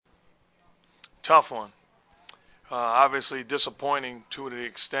Tough one. Obviously disappointing to the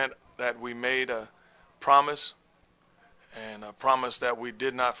extent that we made a promise, and a promise that we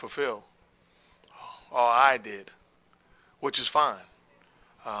did not fulfill. Or I did, which is fine.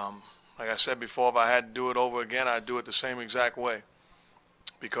 Like I said before, if I had to do it over again, I'd do it the same exact way,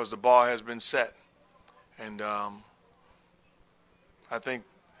 because the bar has been set. And I think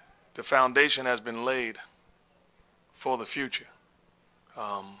the foundation has been laid for the future.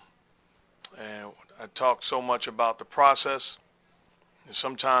 And I talk so much about the process, and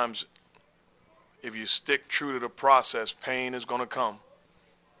sometimes if you stick true to the process, pain is going to come.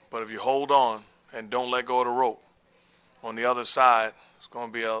 But if you hold on and don't let go of the rope, on the other side, it's going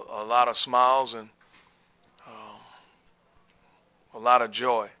to be a lot of smiles and a lot of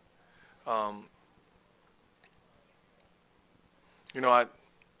joy.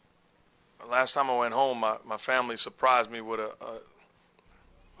 Last time I went home, my family surprised me with a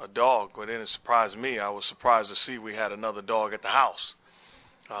dog. But it didn't surprise me. I was surprised to see we had another dog at the house.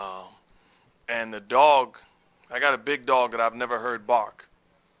 And the dog, I got a big dog that I've never heard bark,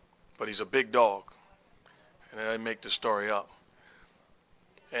 but he's a big dog. And I didn't make the story up.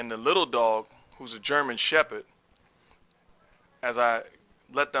 And the little dog, who's a German Shepherd, as I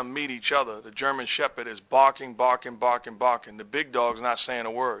let them meet each other, the German Shepherd is barking, barking, barking, barking. The big dog's not saying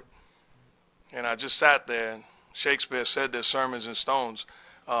a word. And I just sat there, and Shakespeare said there's sermons in stones,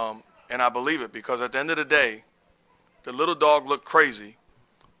 and I believe it, because at the end of the day, the little dog looked crazy,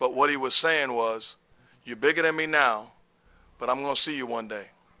 but what he was saying was, you're bigger than me now, but I'm going to see you one day.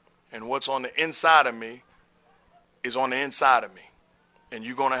 And what's on the inside of me is on the inside of me, and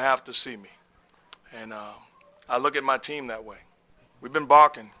you're going to have to see me. And I look at my team that way. We've been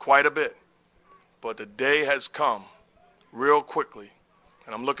barking quite a bit, but the day has come real quickly,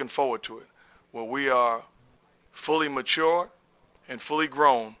 and I'm looking forward to it, where we are fully mature and fully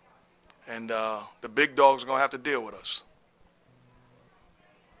grown, and the big dogs are going to have to deal with us.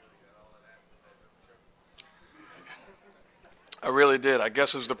 I really did. I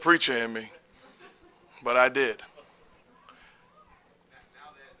guess it's the preacher in me, but I did.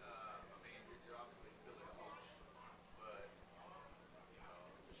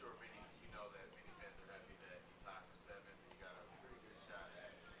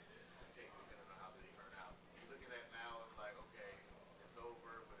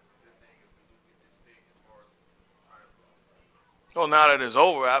 Well, now that it's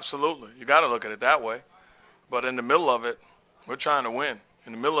over, absolutely. You got to look at it that way. But in the middle of it, we're trying to win.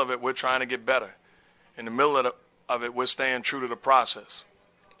 In the middle of it, we're trying to get better. In the middle of it, we're staying true to the process.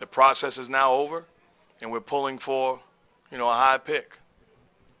 The process is now over, and we're pulling for, a high pick.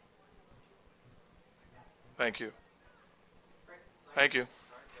 Thank you. Thank you.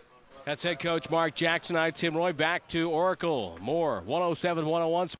 That's head coach Mark Jackson. I'm Tim Roy. Back to Oracle. More 107-101.